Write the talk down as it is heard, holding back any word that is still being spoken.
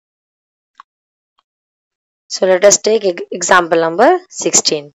So let us take example number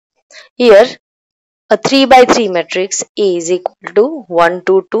 16. Here a 3 by 3 matrix A is equal to 1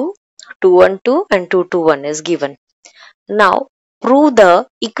 2 2, 2 1 2 and 2 2 1 is given. Now prove the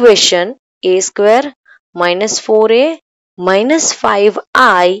equation A square minus 4A minus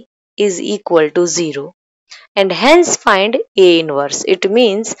 5I is equal to 0 and hence find A inverse. It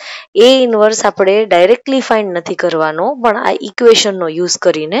means A inverse આપણે directly find નથી કરવાનો પણ આ equation નો use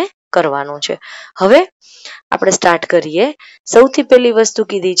કરીને કરવાનો છે. હવે આપણે સ્ટાર્ટ કરીએ. સૌથી પહેલી વસ્તુ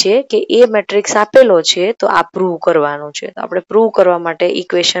કીધી છે કે એ મેટ્રિક્સ આપેલો છે તો આ પ્રૂવ કરવાનું છે. તો આપણે પ્રૂવ કરવા માટે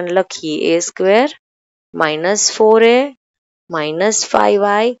ઇક્વેશન લખીએ a square minus 4a minus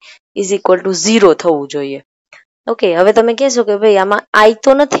 5i is equal to 0 થવું જોઈએ. ઓકે, હવે તમે કહેશો કે ભાઈ આમાં આઈ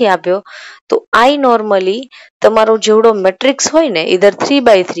તો નથી આપ્યો, તો આઈ નોર્મલી તમારો જેવડો મેટ્રિક્સ હોય ને ઇધર 3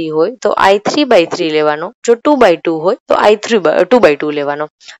 by 3 હોય તો આઈ 3 by 3 લેવાનો, જો 2 by 2 હોય તો આઈ 2 by 2 લેવાનો.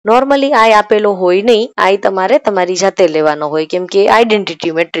 નોર્મલી આઈ આપેલો હોય નહીં, આઈ તમારે તમારી જાતે લેવાનો હોય કેમ કે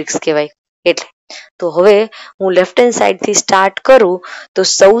આઈડેન્ટિટી મેટ્રિક્સ કહેવાય એટલે. તો હવે હું લેફ્ટ હેન્ડ સાઈડ થી સ્ટાર્ટ કરું તો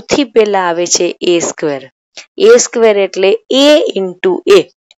સૌથી પહેલા આવે છે એ સ્ક્વેર. એ સ્ક્વેર એટલે એ ઇન્ટુ એ.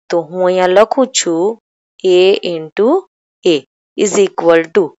 તો હું અહીંયા લખું છું a into a is equal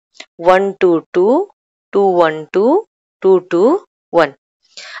to 1 2 2, 2 1 2, 2 2 1.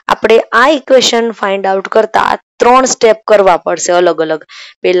 આપણે આ ઇક્વેશન ફાઇન્ડ આઉટ કરતા 3 સ્ટેપ કરવા પડશે અલગ અલગ.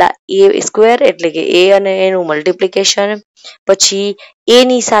 પહેલા a સ્ક્વેર એટલે કે a અને એનું મલ્ટિપ્લિકેશન, પછી a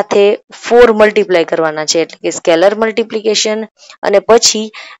ની સાથે 4 મલ્ટીપ્લાય કરવાના છે એટલે કે સ્કેલર મલ્ટિપ્લિકેશન, અને પછી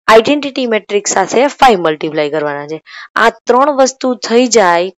આઈડેન્ટિટી મેટ્રિક્સ સાથે 5 મલ્ટીપ્લાય કરવાના છે. આ 3 વસ્તુ થઈ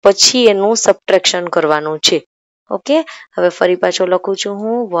જાય પછી એનું સબટ્રેક્શન કરવાનું છે. ઓકે, હવે ફરી પાછો લખું છું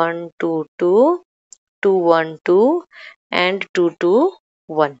હું 1 2 2, 2 1 2 and 2 2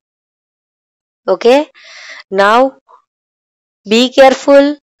 1. Okay, now be careful.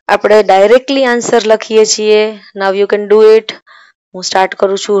 આપણે ડાયરેક્ટલી આન્સર લખીએ છીએ. Now you can do it. હું સ્ટાર્ટ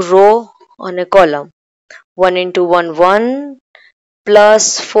કરું છું રો અને કોલમ. 1 into 1 1 પ્લસ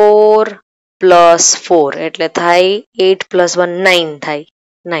 4 પ્લસ 4 એટલે થાય 8 પ્લસ 1 9 થાય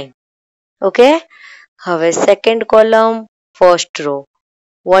 9. ઓકે, હવે second column first row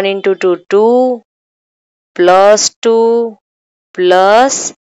 1 into 2 2 plus 2 plus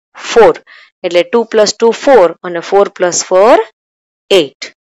 4 એટલે 2 પ્લસ 2 4 અને 4 પ્લસ 4 8.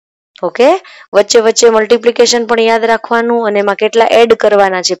 ઓકે, વચ્ચે વચ્ચે મલ્ટિપ્લિકેશન પણ યાદ રાખવાનું અને એમાં કેટલા એડ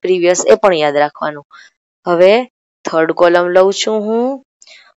કરવાના છે પ્રીવિયસ એ પણ યાદ રાખવાનું. હવે થર્ડ કોલમ લઉં છું હું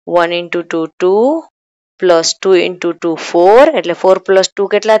 1 into 2 2 પ્લસ 2 into 2 4 એટલે 4 પ્લસ 2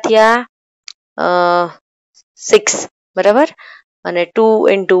 કેટલા થયા 6 બરાબર, અને 2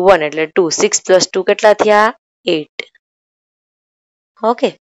 into 1 એટલે 2, 6 પ્લસ 2 કેટલા થયા 8. ઓકે,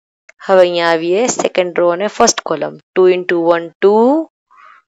 હવે અહીંયા આવીએ સેકન્ડ રો અને ફર્સ્ટ કોલમ 2 into 1 2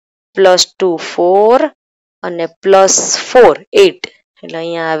 પ્લસ 2 4 અને પ્લસ 4 8 એટલે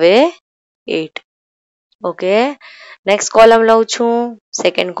અહીંયા આવે 8. ઓકે, નેક્સ્ટ કોલમ લઉં છું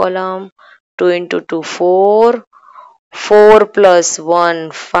સેકન્ડ કોલમ 2 into 2 4, 4 પ્લસ 1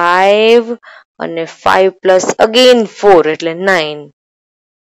 5 અને 5 પ્લસ અગેન 4 એટલે 9.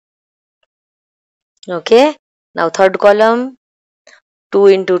 ઓકે, નાવ થર્ડ કોલમ 2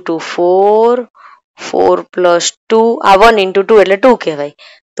 into 2 4, 4 પ્લસ 2 આ 1 into 2 એટલે 2 કહેવાય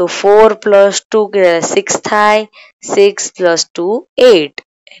તો 4 પ્લસ 2 કે 6 થાય, 6 પ્લસ 2 8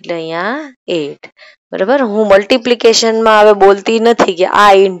 એટલે અહીંયા 8. બરાબર, હું મલ્ટિપ્લિકેશનમાં હવે બોલતી નથી કે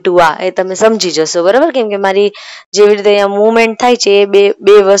આ ઇન્ટુ આ, એ તમે સમજી જશો બરાબર, કેમ કે મારી જેવી રીતે અહીંયા મુવમેન્ટ થાય છે એ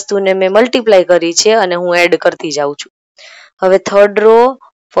બે વસ્તુને મેં મલ્ટીપ્લાય કરી છે અને હું એડ કરતી જાઉં છું. હવે third row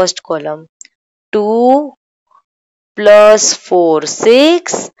first column 2 plus 4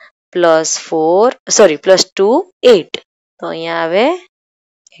 6 plus 4 sorry plus 2 8 તો અહીંયા આવે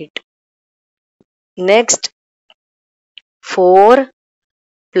 8. નેક્સ્ટ 4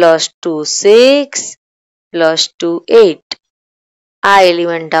 પ્લસ 2 6 પ્લસ 2 8 આ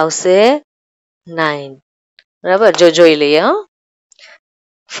એલિમેન્ટ આવશે 9. બરાબર, જોઈ લઈએ.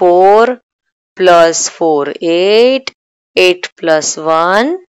 4 પ્લસ 4 8, 8 પ્લસ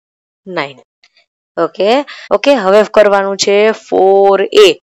 1 9. ઓકે ઓકે, હવે કરવાનું છે 4a.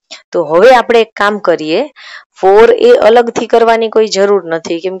 તો હવે આપણે એક કામ કરીએ, 4a અલગથી કરવાની કોઈ જરૂર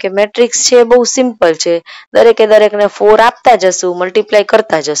નથી કેમ કે મેટ્રિક્સ છે બહુ સિમ્પલ છે. દરેકે દરેકને 4 આપતા જશું, મલ્ટીપ્લાય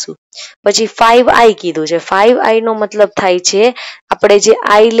કરતા જશું. પછી 5i કીધું છે. 5i નો મતલબ થાય છે આપણે જે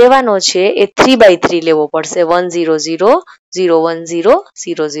i લેવાનો છે એ 3 by 3 લેવો પડશે. 1 0 0 0 1 0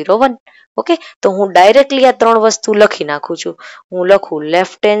 0 0 1. ઓકે, તો હું ડાયરેક્ટલી આ 3 વસ્તુ લખી નાખું છું. હું લખું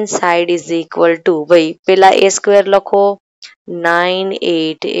left hand side is equal to ભાઈ પેલા a સ્ક્વેર લખો 9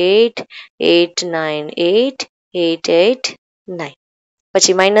 8 8 8 9 8 8 8 9.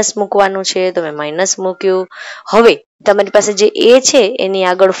 પછી માઇનસ મૂકવાનું છે, તમે માઇનસ મૂક્યું. હવે તમારી પાસે જે એ છે એની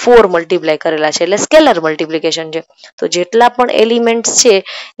આગળ 4 મલ્ટીપ્લાય કરેલા છે એટલે સ્કેલર મલ્ટીપ્લિકેશન છે. તો જેટલા પણ એલિમેન્ટ્સ છે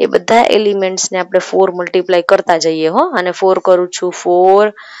એ બધા એલિમેન્ટ્સને આપણે 4 મલ્ટીપ્લાય કરતા જઈએ હો. અને 4 કરું છું 4,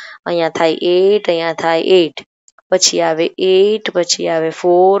 અહીંયા થાય 8, અહીંયા થાય 8, પછી આવે 8, પછી આવે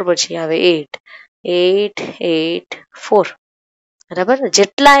 4, પછી આવે 8, 8, 8, 4. બરાબર,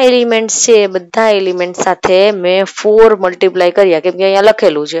 જેટલા એલિમેન્ટ છે બધા એલિમેન્ટ સાથે મેં 4 મલ્ટીપ્લાય કર્યા કેમ કે અહીંયા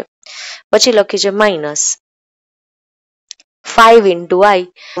લખેલું છે. પછી લખ્યું છે માઇનસ 5 ઇન્ટુ આઈ.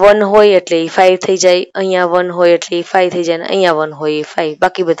 1 હોય એટલે એ 5 થઈ જાય, અહીંયા 1 હોય એટલે એ 5 થઈ જાય, ને અહીંયા 1 હોય એ 5,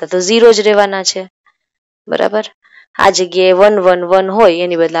 બાકી બધા તો 0 જ રહેવાના છે. બરાબર, આ જગ્યાએ 1 1 1 હોય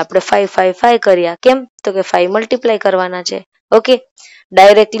એની બદલે આપણે 5 5 5 કર્યા. કેમ? તો કે 5 મલ્ટીપ્લાય કરવાના છે. ઓકે,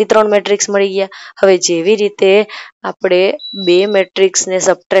 ડાયરેક્ટલી 3 મેટ્રિક્સ મળી ગયા. હવે જેવી રીતે આપણે 2 મેટ્રિક્સને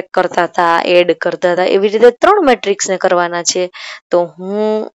સબટ્રેક્ટ કરતા હતા, એડ કરતા હતા, એવી રીતે 3 મેટ્રિક્સને કરવાના છે. તો હું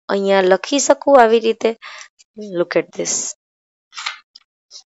અહીંયા લખી શકું આવી રીતે. Look at this.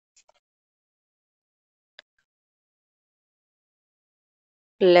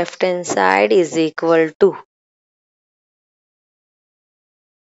 Left hand side is equal to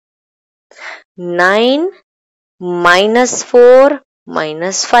 9 minus 4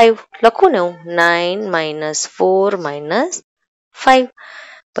 minus 5. લખું ને હું 9 minus 4 minus 5.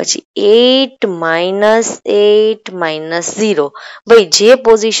 પછી 8 minus 8 minus 0. ભાઈ જે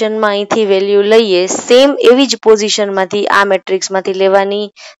પોઝિશનમાં અહીંથી વેલ્યુ લઈએ સેમ એવી જ પોઝિશનમાંથી આ મેટ્રિક્સમાંથી લેવાની,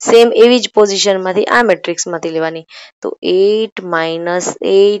 સેમ એવી જ પોઝિશનમાંથી આ મેટ્રિક્સમાંથી લેવાની. તો 8 minus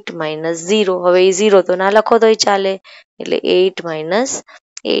 8 minus 0. હવે એ 0 તો ના લખો તોય ચાલે, એટલે 8 minus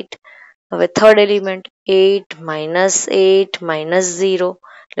 8. હવે થર્ડ એલિમેન્ટ 8 minus 8 minus 0,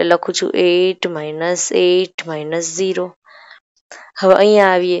 એટલે લખું છું 8 minus 8 minus 0. હવે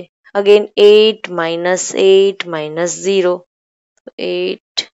અહીંયા આવીએ, અગેન 8 minus 8 minus 0,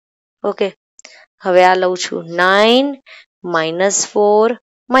 8. ઓકે, હવે આ લઉં છું 9 minus 4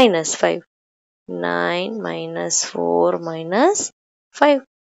 minus 5, 9 minus 4 minus 5.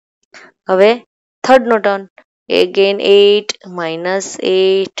 હવે થર્ડ નો turn, again 8 minus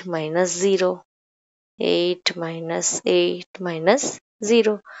 8 minus 0, 8 minus 8 minus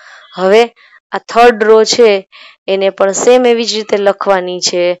 0. હવે આ થર્ડ રો છે એને પણ સેમ એવી જ રીતે લખવાની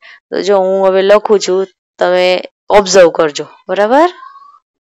છે. તો જો હું હવે લખું છું, તમે ઓબ્ઝર્વ કરજો. બરાબર,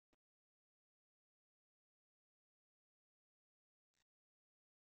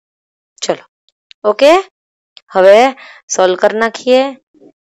 ચલો ઓકે, હવે સોલ્વ કરી નાખીએ.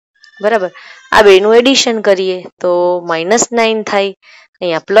 બરાબર, આ બેનું એડિશન કરીએ તો -9 થાય,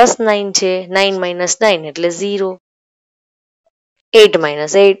 અહીંયા +9 છે, 9 minus 9 એટલે 0, 8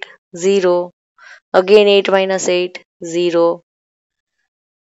 minus 8 0, again 8 minus 8 0,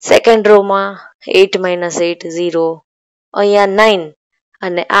 second રોમાં 8 minus 8 0, અહીંયા 9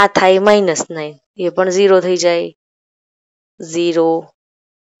 અને આ થાય -9, એ પણ 0 થઈ જાય, 0,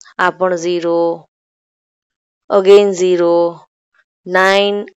 આ પણ 0, again 0,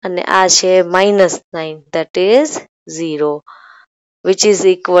 9 અને આ છે -9, that is 0, which is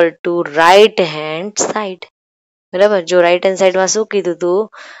equal to right hand side. બરાબર, જો રાઈટ હેન્ડ સાઈડમાં શું કીધું હતું,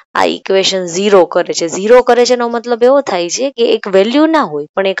 આ ઇક્વેશન 0 કરે છે. 0 કરે છે એનો મતલબ એવો થાય છે કે એક વેલ્યુ ના હોય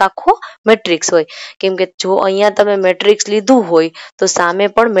પણ એક આખો મેટ્રિક્સ હોય. કેમ કે જો અહીંયા તમે મેટ્રિક્સ લીધું હોય તો સામે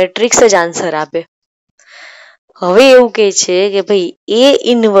પણ મેટ્રિક્સ જ આન્સર આપે. હવે એવું કહે છે કે ભાઈ એ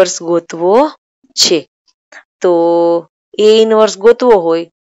ઇનવર્સ ગોતવો છે. તો એ ઇનવર્સ ગોતવો હોય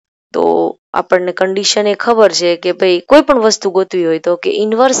તો આપણને કન્ડિશન એ ખબર છે કે ભાઈ કોઈ પણ વસ્તુ ગોતવી હોય તો કે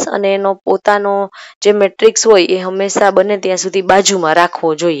ઇનવર્સ અને એનો પોતાનો જે મેટ્રિક્સ હોય એ હંમેશા બને ત્યાં સુધી બાજુમાં રાખવો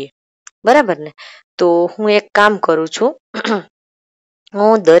જોઈએ. બરાબર ને? તો હું એક કામ કરું છું,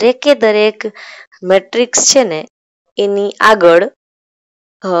 હું દરેકે દરેક મેટ્રિક્સ છે ને એની આગળ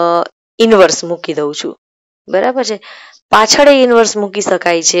ઇનવર્સ મૂકી દઉં છું. બરાબર છે, પાછળ ઇનવર્સ મૂકી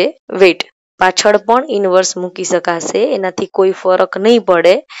શકાય છે, વેટ પાછળ પણ ઇનવર્સ મૂકી શકાશે, એનાથી કોઈ ફરક નહીં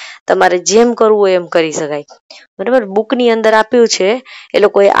પડે, તમારે જેમ કરવું હોય એમ કરી શકાય. બરાબર, બુકની અંદર આપ્યું છે એ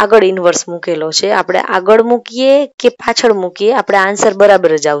લોકોએ આગળ ઇનવર્સ મૂકેલો છે, આપણે આગળ મૂકીએ કે પાછળ મૂકીએ આપણે આન્સર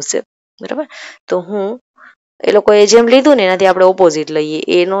બરાબર જ આવશે. બરાબર, તો હું એ લોકોએ જેમ લીધું ને એનાથી આપણે ઓપોઝિટ લઈએ,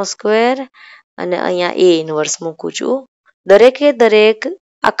 a નો સ્ક્વેર અને અહીંયા a ઇનવર્સ મૂકું છું. દરેકે દરેક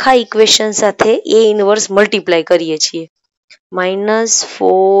આખા ઇક્વેશન સાથે a ઇનવર્સ મલ્ટીપ્લાય કરીએ છીએ.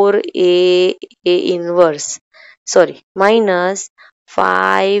 -4a inverse, sorry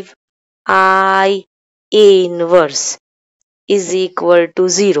 -5i a inverse is equal to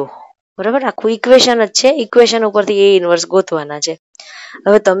 0. બરાબર, આખું ઇક્વેશન જ છે, ઇક્વેશન ઉપરથી a ઇનવર્સ ગોતવાના છે.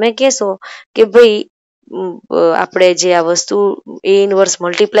 હવે તમે કહેશો કે ભાઈ આપણે જે આ વસ્તુ a ઇનવર્સ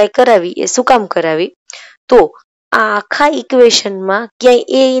મલ્ટીપ્લાય કરાવી એ શું કામ કરાવી? તો આ આખા ઇક્વેશનમાં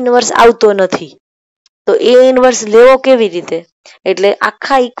ક્યાંય એ ઇનવર્સ આવતો નથી, તો એ ઇનવર્સ લેવો કેવી રીતે? એટલે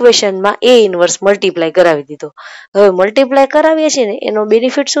આખા ઇક્વેશનમાં એ ઇનવર્સ મલ્ટીપ્લાય કરાવી દીધો. હવે મલ્ટીપ્લાય કરાવીએ છીએ ને એનો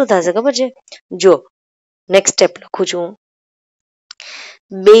બેનિફિટ શું થશે ખબર છે? જો નેક્સ્ટ સ્ટેપ લખું છું.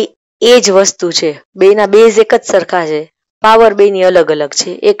 બે એ જ વસ્તુ છે, બેના બેઝ એક જ સરખા છે, પાવર બેની અલગ અલગ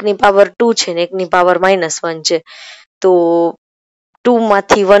છે, એકની પાવર 2 છે ને એકની પાવર -1 છે. તો 2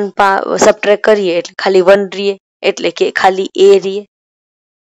 માંથી 1 સબટ્રેક્ટ કરીએ એટલે ખાલી 1 રહીએ, એટલે કે ખાલી એ રહીએ.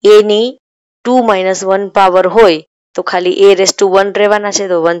 એની 2 - 1 પાવર હોય તો ખાલી a⁻1 રહેવાના છે,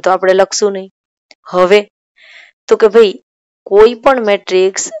 તો 1 તો આપણે લખશું નહીં. હવે તો કે ભાઈ કોઈ પણ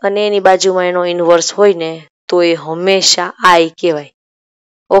મેટ્રિક્સ અને એની બાજુમાં એનો ઇનવર્સ હોય ને તો એ હંમેશા આઈ કહેવાય.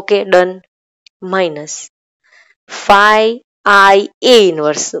 Okay done. Minus 5i a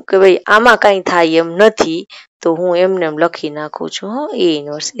inverse, કે ભાઈ આમાં કાંઈ થાય એમ નથી, તો હું એમને એમ લખી નાખું છું a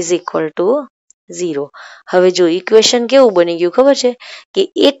inverse is equal to 0. હવે જો ઇક્વેશન કેવું બની ગયું ખબર છે? કે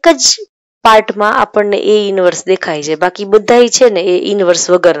એક જ પાર્ટમાં આપણને એ ઇનવર્સ દેખાય છે, બાકી બધા છે ને એ ઇનવર્સ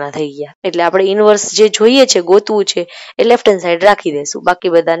વગરના થઈ ગયા. એટલે આપણે ઇનવર્સ જે જોઈએ છે, ગોતવું છે, એ લેફ્ટ હેન્ડ સાઈડ રાખી દેશું,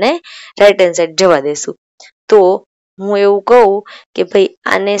 બાકી બધાને રાઈટ હેન્ડ સાઈડ જવા દેશું. તો હું એવું કહું કે ભાઈ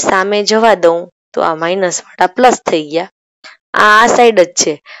આને સામે જવા દઉં તો આ માઇનસ વાળા પ્લસ થઈ ગયા. આ સાઈડ જ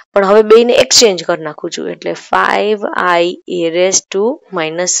છે, પણ હવે બેને એક્સચેન્જ કરી નાખું છું, એટલે 5i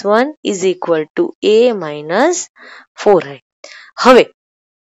a⁻1 is equal to a - 4i. હવે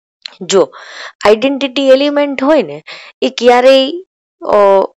જો આઈડેન્ટિટી એલિમેન્ટ હોય ને એ ક્યારેય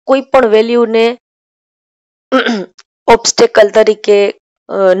કોઈ પણ વેલ્યુને ઓબ્સ્ટેકલ તરીકે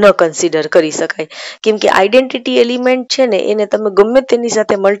ન કન્સિડર કરી શકાય, કેમ કે આઈડેન્ટિટી એલિમેન્ટ છે ને એને તમે ગમે તેની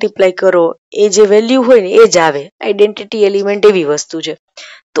સાથે મલ્ટીપ્લાય કરો એ જે વેલ્યુ હોય ને એ જ આવે. આઈડેન્ટિટી એલિમેન્ટ એવી વસ્તુ છે.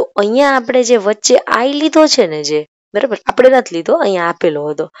 તો અહીંયા આપણે જે વચ્ચે આઈ લીધો છે ને, જે બરાબર આપણે નથી લીધો, અહીંયા આપેલો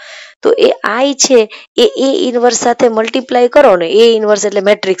હતો, તો એ આઈ છે એ ઇનવર્સ સાથે મલ્ટીપ્લાય કરો ને, એ ઇનવર્સ એટલે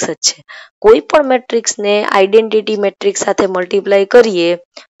મેટ્રિક્સ જ છે. કોઈ પણ મેટ્રિક્સને આઈડેન્ટિટી મેટ્રિક્સ સાથે મલ્ટીપ્લાય કરીએ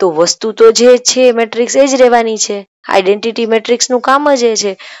તો વસ્તુ તો જે છે મેટ્રિક્સ એ જ રહેવાની છે. આઈડેન્ટિટી મેટ્રિક્સનું કામ જ એ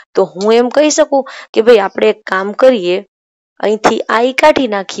છે. તો હું એમ કહી શકું કે ભાઈ આપણે એક કામ કરીએ, અહીંથી આઈ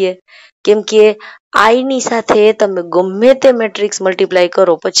કાઢી નાખીએ, કેમ કે આઈની સાથે તમે ગમે તે મેટ્રિક્સ મલ્ટીપ્લાય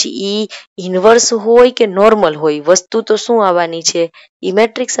કરો પછી ઈ ઇનવર્સ હોય કે નોર્મલ હોય, વસ્તુ તો શું આવવાની છે? ઈ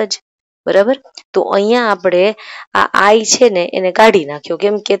મેટ્રિક્સ જ. બરાબર. તો અહીંયા આપણે આ આઈ છે ને એને કાઢી નાખ્યો,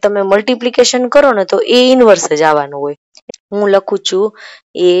 કેમ કે તમે મલ્ટીપ્લિકેશન કરો ને તો એ ઇનવર્સ જ આવવાનું હોય. હું લખું છું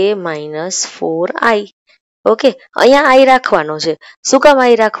a-4i. ઓકે, અહીંયા આઈ રાખવાનો છે. શું કામ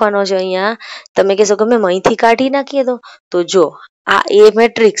આઈ રાખવાનો છે? અહીંયા તમે કહેશો કે મેમ અહીંથી કાઢી નાખીએ તો જો આ એ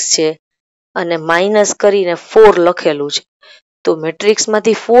મેટ્રિક્સ છે અને માઇનસ કરીને 4 લખેલું છે, તો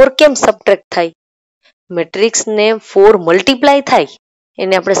મેટ્રિક્સમાંથી 4 કેમ સબટ્રેક્ટ થાય? મેટ્રિક્સને 4 મલ્ટીપ્લાય થાય,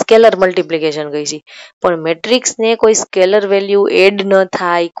 એને આપણે સ્કેલર મલ્ટીપ્લિકેશન કહીએ છીએ, પણ મેટ્રિક્સને કોઈ સ્કેલર વેલ્યુ એડ ન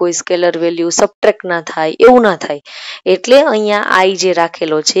થાય, કોઈ સ્કેલર વેલ્યુ સબટ્રેક્ટ ના થાય, એવું ના થાય. એટલે અહીંયા આઈ જે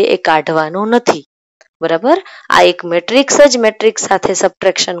રાખેલો છે એ કાઢવાનો નથી. બરાબર. આ એક મેટ્રિક્સ જ મેટ્રિક્સ સાથે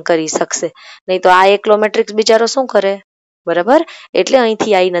સબટ્રેક્શન કરી શકશે, નહીં તો આ એકલો મેટ્રિક્સ બિચારો શું કરે? બરાબર. એટલે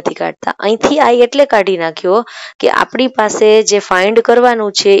અહીંથી આઈ નથી કાઢતા. અહીંથી આઈ એટલે કાઢી નાખ્યો કે આપણી પાસે જે ફાઇન્ડ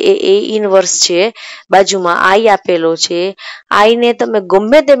કરવાનું છે એ ઇનવર્સ છે, બાજુમાં આઈ આપેલો છે, આઈને તમે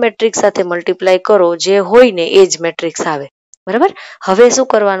ગમે તે મેટ્રિક્સ સાથે મલ્ટીપ્લાય કરો, જે હોય ને એ જ મેટ્રિક્સ આવે. બરાબર. હવે શું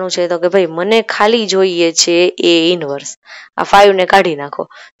કરવાનું છે? તો કે ભાઈ મને ખાલી જોઈએ છે એ ઇનવર્સ. આ 5 ને કાઢી નાખો,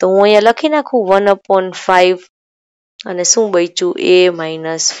 તો હું અહીંયા લખી નાખું 1/5 અને શું બચ્યું?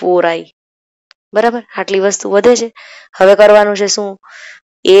 a-4i. બરાબર. આટલી વસ્તુ વધે છે. હવે કરવાનું છે શું?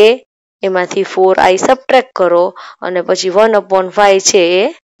 એમાંથી 4i સબટ્રેક્ટ કરો અને પછી 1/5 છે એ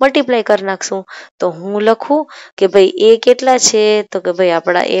મલ્ટીપ્લાય કરી નાખશું. તો હું લખું કે ભાઈ એ કેટલા છે? તો કે ભાઈ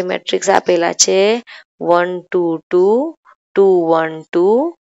આપણા એ મેટ્રિક્સ આપેલા છે 1 2 2 2 1 2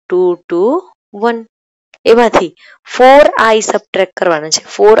 2 2 1. એમાંથી 4i સબટ્રેક્ટ કરવાના છે.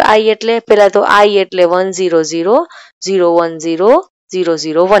 4i એટલે પેલા તો i એટલે 1 0 0 0 1 0 0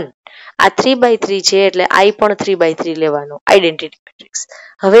 0 1. આ 3/3 છે એટલે i પણ 3/3 લેવાનો, આઈડેન્ટિટી મેટ્રિક્સ.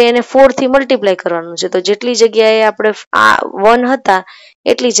 હવે એને 4 થી મલ્ટીપ્લાય કરવાનું છે, તો જેટલી જગ્યાએ આપણે આ 1 હતા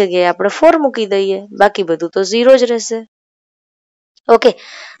એટલી જગ્યાએ આપણે 4 મૂકી દઈએ, બાકી બધું તો 0 જ રહેશે. ઓકે,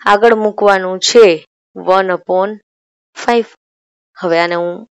 આગળ મૂકવાનું છે 1/5. હવે આને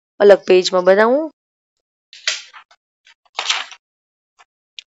હું અલગ પેજમાં બનાવું.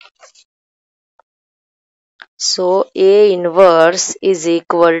 So A inverse is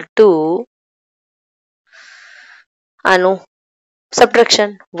equal to આનું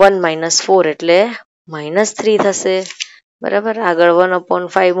સબટ્રેક્શન 1 - 4 એટલે -3 થશે. બરાબર. આગળ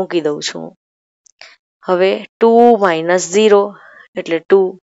 1/5 મૂકી દઉં છું. હવે 2 - 0 એટલે 2,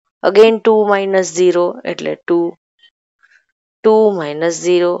 અગેન 2 - 0 એટલે 2, 2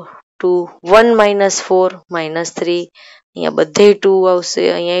 -0, 2 1 -4 -3, અહીંયા બધે 2 આવશે,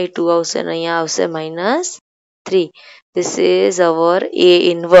 અહીંયા 2 આવશે અને અહીંયા આવશે -3. This is our A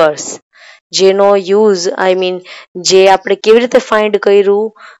inverse, જેનો યુઝ જે આપણે કેવી રીતે ફાઇન્ડ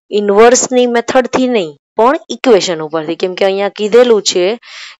કર્યું, ઇન્વર્સની મેથડથી નહીં પણ ઇક્વેશન ઉપરથી, કેમ કે અહીંયા કીધેલું છે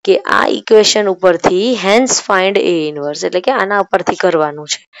કે આ ઇક્વેશન ઉપરથી હેન્સ ફાઇન્ડ A ઇન્વર્સ, એટલે કે આના ઉપરથી કરવાનું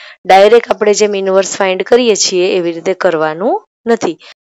છે. ડાયરેક્ટ આપણે જેમ ઇન્વર્સ ફાઇન્ડ કરીએ છીએ એવી રીતે કરવાનું નથી.